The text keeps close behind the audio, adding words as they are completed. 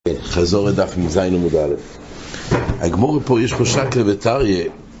חזור את דף מזין עמוד א'. הגמור פה, יש פה שקל וטריה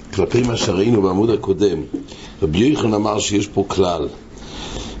כלפי מה שראינו בעמוד הקודם. רבי יוחנן אמר שיש פה כלל,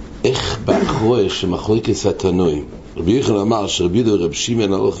 איך באחרוי שמחלוקת התנועים. רבי יוחנן אמר שרבי יהודה ורבי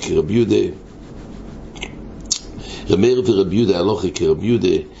שמעון הלוך כרבי יהודה, רבי מאיר ורבי יהודה הלוך כרבי יהודה,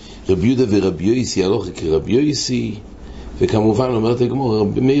 רבי יהודה ורבי יוסי הלוך כרבי יוסי, וכמובן אומרת הגמור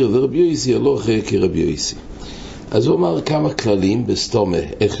רבי מאיר ורבי יוסי הלוך כרבי יוסי. אז הוא אמר כמה כללים בסתומה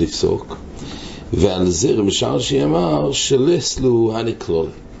איך לפסוק, ועל זה רמשל שאמר שלסלו הנקלול.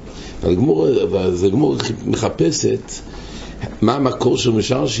 אז הגמור מחפשת מה המקור של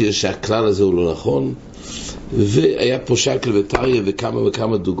רמשל שיש שהכלל הזה הוא לא נכון, והיה פה שקל וטריה וכמה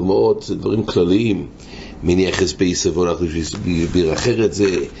וכמה דוגמאות, דברים כלליים, מניחס בייסב הולך לביר אחרת,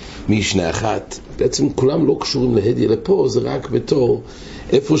 זה משנה אחת. בעצם כולם לא קשורים להדיה לפה, זה רק בתור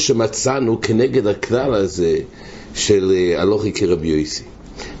איפה שמצאנו כנגד הכלל הזה של הלוכי כרבי יוסי.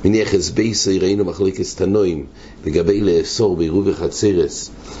 מניחס בייסב ראינו מחלוקת תנועים לגבי לאסור בעירוב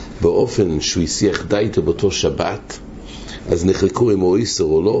וחצרס באופן שהוא יסיח דייתו באותו שבת, אז נחלקו אם הוא איסר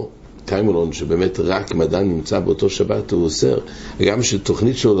או לא. קיימלון שבאמת רק אם אדם נמצא באותו שבת הוא אוסר, גם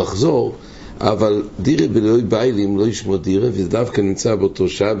שתוכנית שלו לחזור, אבל דירה בלוי ביילים לא ישמעו דירה, וזה דווקא נמצא באותו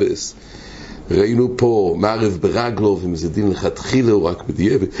שבס. ראינו פה מערב ברגלו, אם זה דין לכתחילה או רק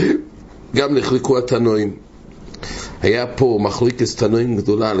בדיעבד, גם נחלקו התנועים. היה פה מחלוקת תנועים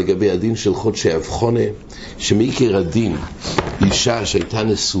גדולה לגבי הדין של חודשי אבחונה, שמעיקר הדין אישה שהייתה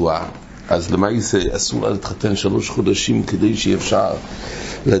נשואה, אז למעשה אסור לה להתחתן 3 חודשים כדי שיהיה אפשר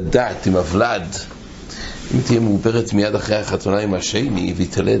לדעת אם הוולד, אם תהיה מעוברת מיד אחרי החתונה עם השני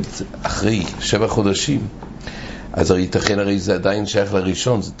והתלד אחרי 7 חודשים, אז ייתכן הרי זה עדיין שייך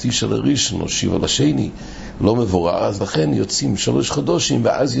לראשון, זה תשע לראשון או 7 לשני, לא מבורר, אז לכן יוצאים 3 חודשים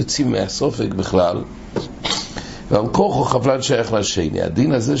ואז יוצאים מהסופק בכלל, והמקור הוא חבלד שייך לשני.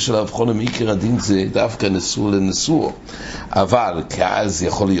 הדין הזה של האבחון מעיקר הדין זה דווקא נשוא לנשוא, אבל כאז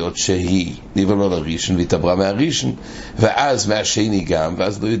יכול להיות שהיא נבלה לראשון והתעברה מהראשון ואז מהשני גם,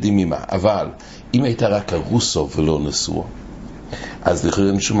 ואז לא יודעים ממה. אבל אם הייתה רק הרוסו ולא נשוא, אז לכן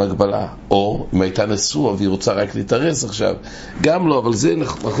אין שום הגבלה. או אם הייתה נשוא והיא רוצה רק להתארס עכשיו, גם לא. אבל זה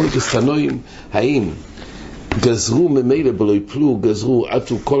מחלוקת תנועים, האם גזרו ממילא בלא יפלו, גזרו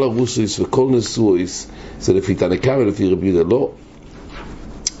עטו כל הרוסויס וכל נשואיס, זה לפי תנקה ולפי רבי יהודה לא.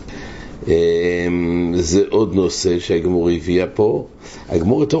 זה עוד נושא שהגמור הביאה פה.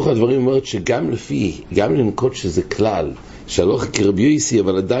 הגמור לתוך הדברים אומרת שגם גם לנקוט שזה כלל שהלוך כרבי יוסי,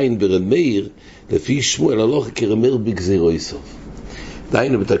 אבל עדיין ברבי מאיר לפי שמואל הלוך כרבי מאיר בגזירו יסוף.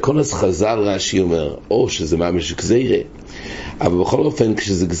 עדיין בתקונס חז"ל רש"י אומר או שזה ממש גזירה, אבל בכל אופן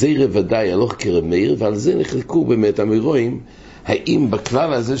כשזה גזירה ודאי הלוך כרבי מאיר, ועל זה נחלקו באמת אמירואים האם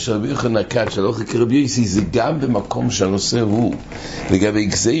בכלל הזה של רבי יוחנן נקט של הלוך כרבי יוסי זה גם במקום שהנושא הוא לגבי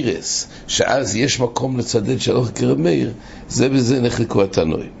גזירס, שאז יש מקום לצדד של הלוך כרבי מאיר, זה בזה נחלקו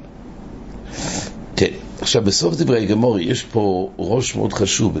התנועים. כן, עכשיו בסוף דברי הגמור יש פה ראש מאוד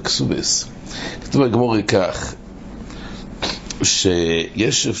חשוב בכסובס. כתוב הגמור כך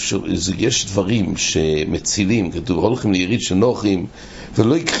שיש דברים שמצילים, כתוב הולכים ליריד של נוחים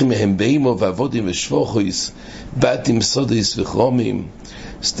ולא יקחים מהם באימו ועבודים ושפוחויס בתים סודויס וחרומים.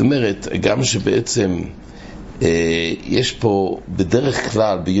 זאת אומרת גם שבעצם יש פה בדרך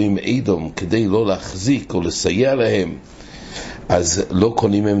כלל ביום אידום כדי לא להחזיק או לסייע להם, אז לא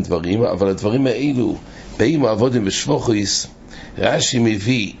קונים מהם דברים, אבל הדברים האלו באימו עבודים ושפוחויס רש"י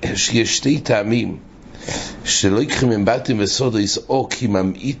מביא שיש 2 טעמים שלא יקחים מהם בתים וסודויס או כי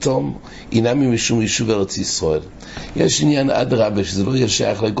ממעיתום אינם משום יישוב ארץ ישראל. יש עניין אדרבה שזה לא יהיה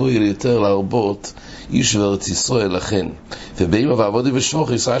שייך לגוי אלא יותר להרבות יישוב ארץ ישראל. לכן ובאמא ועבודים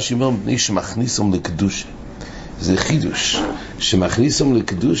ושפוחויס רש"י אומר בני שמכניסום לקדושה, זה חידוש שמכניסום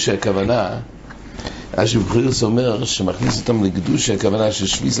לקדושה, הכוונה רש"י בחירוס אומר שמכניס אותם לקדושה, הכוונה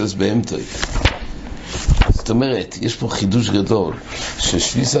ששביסס בהמתוי. זאת אומרת, יש פה חידוש גדול,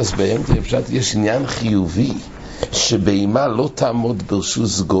 ששביסס בהמתוי פשוט יש עניין חיובי, שבאימה לא תעמוד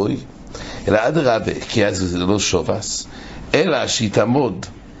ברשוס גוי, אלא אדרבה, כי אז זה לא שובס, אלא שהיא תעמוד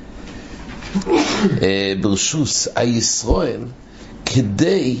ברשוס הישראל,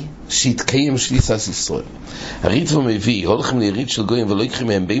 כדי שיתקיים שביסס ישראל. הריטב"א מביא, הולכים ליריד של גויים ולא יקחים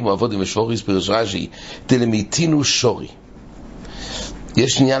מהם באימו עבודים ושפוחויס פירוש רש"י, דלמיתינו שורי.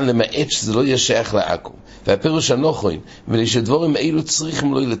 יש עניין למעט שזה לא יהיה שייך לעכו. והפירוש הנוכוין, ולשדבורים אילו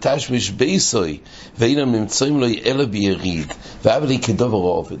צריכים לו לתשמיש ביסוי, ואינם נמצאים לו אלא ביריד, ואבל כדובר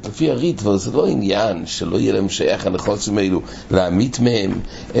עובד. לפי הריטב"א זה לא עניין שלא יהיה להם שייך הנחוצים אילו להמית מהם,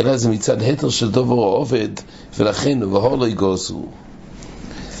 אלא זה מצד התר של דובר עובד, ולכן והוא לא יגוזו.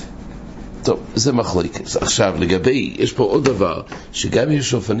 טוב, זה מחלוקת. עכשיו, לגבי, יש פה עוד דבר, שגם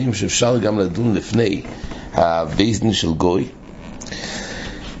יש אופנים שאפשר גם לדון לפני הבית דין של גוי,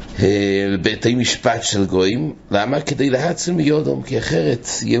 בתי משפט של גויים. למה? כדי להציל מיודום, כי אחרת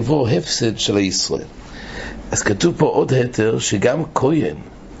יבוא הפסד של ישראל. אז כתוב פה עוד היתר, שגם כהן,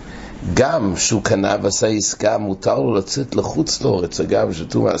 גם שהוא קנה ועשה עסקה, מותר לו לצאת לחוץ לארץ, אגב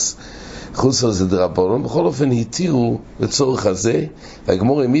שתומאס חוץ לארץ זה דרבנן, בכל אופן התירו לצורך הזה,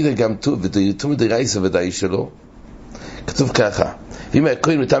 והגמור העמידה גם תומא דרייסה ודאי שלו. כתוב ככה, ואם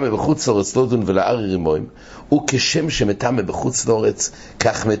הכהן מטמא בחוץ לארץ לא דון ולערר רימוים, הוא כשם שמטמא בחוץ לארץ,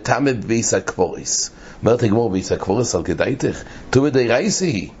 כך מטמא בביס הקבורס. אומרת הגמור בביס הקבורס על כדאיתך, תומא דרייסה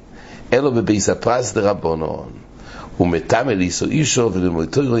היא, אלא בביס הפרס דרבנן. הוא מטמא לישו אישו וללמוד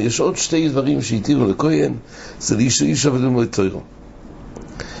תורה. יש עוד שתי דברים שהתירו לכהן, זה לישו אישו וללמוד תורה.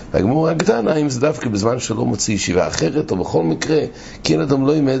 והגמור הקטנה, אם זה דווקא בזמן שלא מוציא ישיבה אחרת, או בכל מקרה, כי אין אדם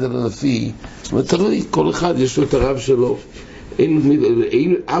לא יימד אלא לפי, זאת אומרת, תלוי, כל אחד יש לו את הרב שלו,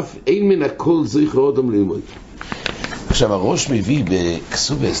 אין מן הכל זכר אדם ללמוד. עכשיו, הראש מביא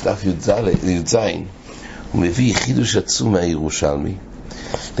בכסובס, דף י"ז, הוא מביא חידוש עצום מהירושלמי,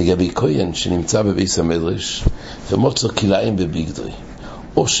 לגבי כהן שנמצא בביס המדרש, ומוצר כליים בביגדרי,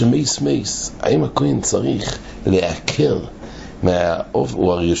 או שמייס, האם הכהן צריך להכר,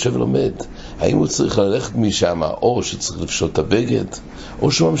 הוא הרי יושב ולומד, האם הוא צריך ללכת משם, או שצריך לפשוט את הבגד,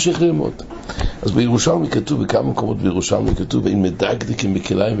 או שהוא ממשיך ללמוד. אז בירושלמי כתוב, בכמה מקומות בירושלמי כתוב, אין מדקדקים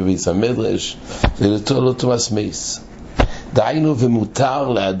בכליים בביס המדרש, ולא תומאס מייס. דהיינו, ומותר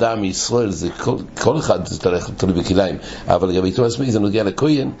לאדם ישראל, זה כל אחד זה תלוי בכליים, אבל לגבי תומאס מייס זה נוגע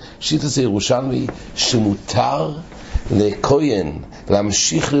לכהן, שיטה זה ירושלמי, שמותר לכהן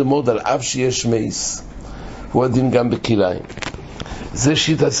להמשיך ללמוד על אף שיש מייס. הוא הדין גם בכליים. זה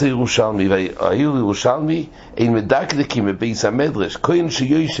שיטה זה ירושלמי, והיו לירושלמי אין מדקדקים בביס המדרש, כהן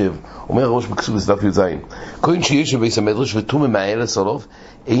שיושב, אומר הראש בכסובס דף י"ז, כהן שיושב בביס המדרש וטומא מהאלס עליו,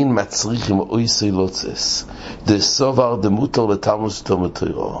 אין מצריך עם אויסי לוצס, דסובר דמותר לתלמוד תלמוד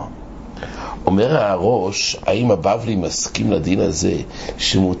תורה. אומר הראש, האם הבבלי מסכים לדין הזה,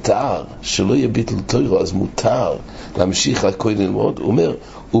 שמותר, שלא יהיה ביטל תורה, אז מותר להמשיך לכהן ללמוד? הוא אומר,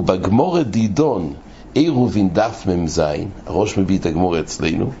 ובגמור דידון, עירובין דף ממזין, הראש מביא את הגמור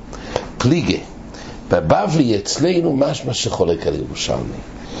אצלנו, פליגה, בבבלי אצלנו משמע שחולק על ירושלמי,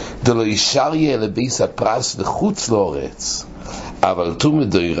 דלא ישר יהיה לביס הפרס לחוץ לארץ, אבל תומא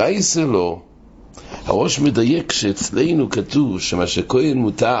דרייסה לו, הראש מדייק שאצלנו כתוב שמה שכהן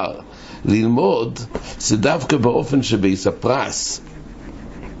מותר ללמוד, זה דווקא באופן שביס הפרס,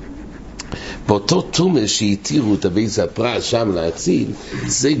 באותו תומא שהתירו את הביס הפרס שם להציל,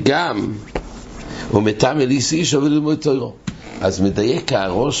 זה גם ומטמא לישו אישו וללמוד תורה. אז מדייק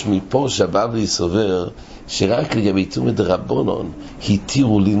הראש מפה שהבבלי סובר שרק לגבי תומא דרבנן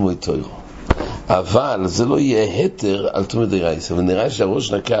התירו ללמוד תורה, אבל זה לא יהיה היתר על תומא דרייסה. ונראה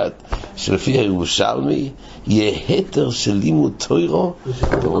שהראש נקט שלפי הירושלמי יהיה היתר של לימוד תורה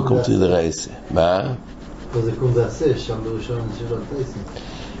במקום תומא דרייסה. מה? זה קום דעשה שם בירושלמי שלא תייסה,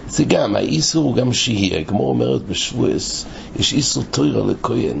 זה גם, האיסור הוא גם שיהיה, כמו אומרת בשבועס, יש איסור תורה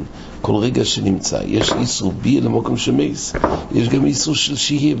לכהן, כל רגע שנמצא, יש איסור ביה למקום שמייס, יש גם איסור של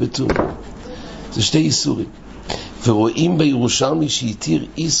שיהיה בתום. זה שתי איסורים. ורואים בירושלמי שהתיר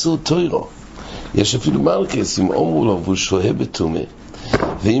איסור תורה. יש אפילו מלכס, אם אומרו לו, והוא שוהה בתום,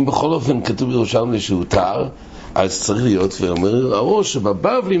 ואם בכל אופן כתוב בירושלמי שהוא תר, אז צריך להיות, ואומר הראש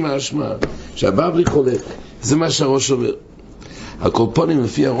שבבבלי משמע, שהבבלי חולק. זה מה שהראש אומר. הקורפונים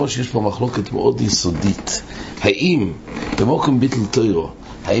לפי הראש יש פה מחלוקת מאוד יסודית, האם במוקם ביטל תורה,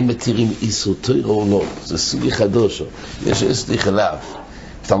 האם מתירים איסור תורה או לא, זה סוגי חדושו, יש אסתי חלב,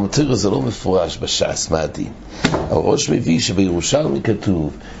 תלמוד תורה זה לא מפורש בש"ס, מה הדין? הראש מביא שבירושלמי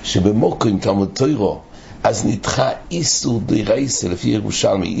כתוב שבמוקם תלמוד תורה אז נדחה איסור דרייסה לפי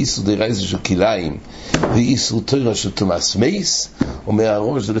ירושלמי, איסור דרייסה של כליים ואיסור תורה של תומאס מייס, אומר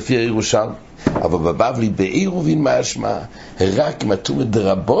הראש זה לפי ירושלמי. אבל בבבלי בעירובין משמע רק אם התומא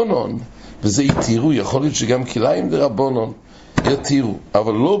דרבנן, וזה יתירו, יכול להיות שגם כליים דרבנן יתירו,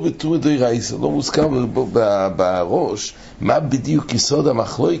 אבל לא בתומא דרייסה, לא מוזכר בראש מה בדיוק יסוד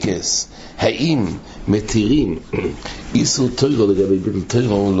המחלוקס, האם מתירים איסור תורה לגבי ביטול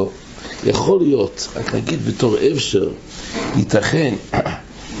תורה או לא. יכול להיות, רק נגיד בתור אפשר, ייתכן,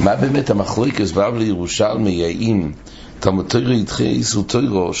 מה באמת המחלוקס בבבלי ירושלמי, האם תלמוד תורה ידחה איסור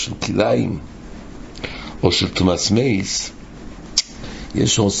תורה של כליים או של תומאס מייס.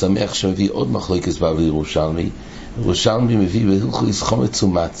 יש אור שמח שמביא עוד מחלוקת בבבלי ירושלמי. ירושלמי מביא בהלכות חומץ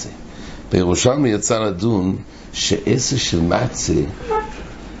ומצה. בירושלמי יצא לדון שעשר של מצה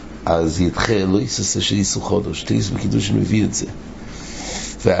אז ידחה לא יססה של איסור חודש, תייס בקידוש מביא את זה.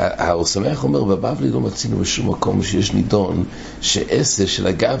 והאור שמח אומר, בבבלי לא מצינו בשום מקום שיש נידון שעשה של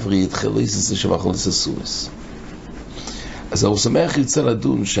הגברי יתחל איסה שמאכל לססורס. אז האור שמח ירצה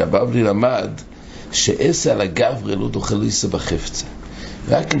לדון שהבבלי למד שעשה על הגברי לא דוכל איסה בחפצה.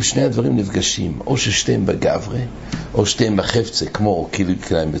 רק אם שני הדברים נפגשים, או ששתיהם בגברי או שתיהם בחפצה, כמו כאילו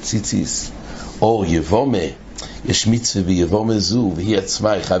כליים בציציס או יבומה, יש מצווה ביבומה זו והיא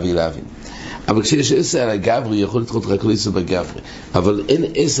עצמה חייב להבין. אבל כשיש עשה על הגברי יכול לדחות רק לא עשה בגברי, אבל אין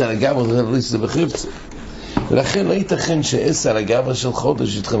עשה על הגברי לא עשה בחפצה, ולכן לא ייתכן שעשה על הגברי של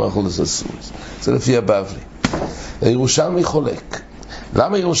חודש יתחם יכול לססורס. זה לפי הבבלי. ירושלמי חולק.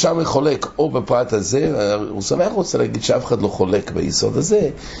 למה ירושלמי חולק? או בפרט הזה, הוא שמח רוצה להגיד שאף אחד לא חולק ביסוד הזה,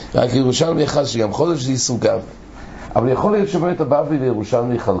 רק ירושלמי אחד שגם חודש זה איסור גברי. אבל יכול להיות שבאמת הבבלי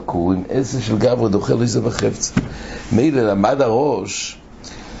וירושלמי חלקו עם עשה של גברי דוחה לא עשה בחפצה. מילא למד הראש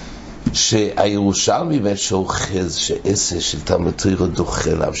שהירושלמי באמת שאוחז שעשה של תלמוד תורה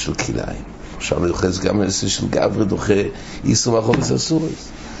דוחה לאו של כליים. ירושלמי אוחז גם עשה של גברי דוחה איסור מאכול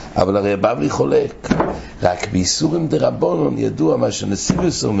לססורס. אבל הרי הבבלי חולק. רק באיסורים דרבנון ידוע מה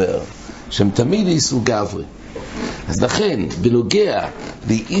שנסיבוס אומר, שהם תמיד איסור גברי. אז לכן, בנוגע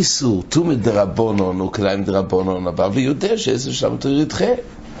לאיסור תומד דרבנון או כליים דרבנון, הבבלי יודע שעשה של תלמוד תורה ידחה.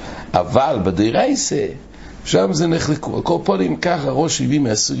 אבל בדרייסה שם זה נחלקו. על כל פנים ככה ראש הביא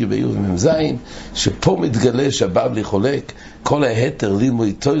מהסוגיה באיוב וממזין, שפה מתגלה שהבבלי חולק, כל ההתר ללמוד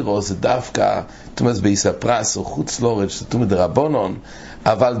תורה זה דווקא תומד בייסה פרס או חוץ לורד שתומד דרבנון,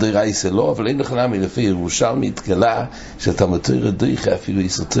 אבל דרייסה לא, אבל אין לך למה לפי ירושלמי התגלה שתלמוד תורה דוחה אפילו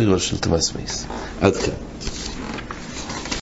איסור תורה של תומד מייס. עד כאן.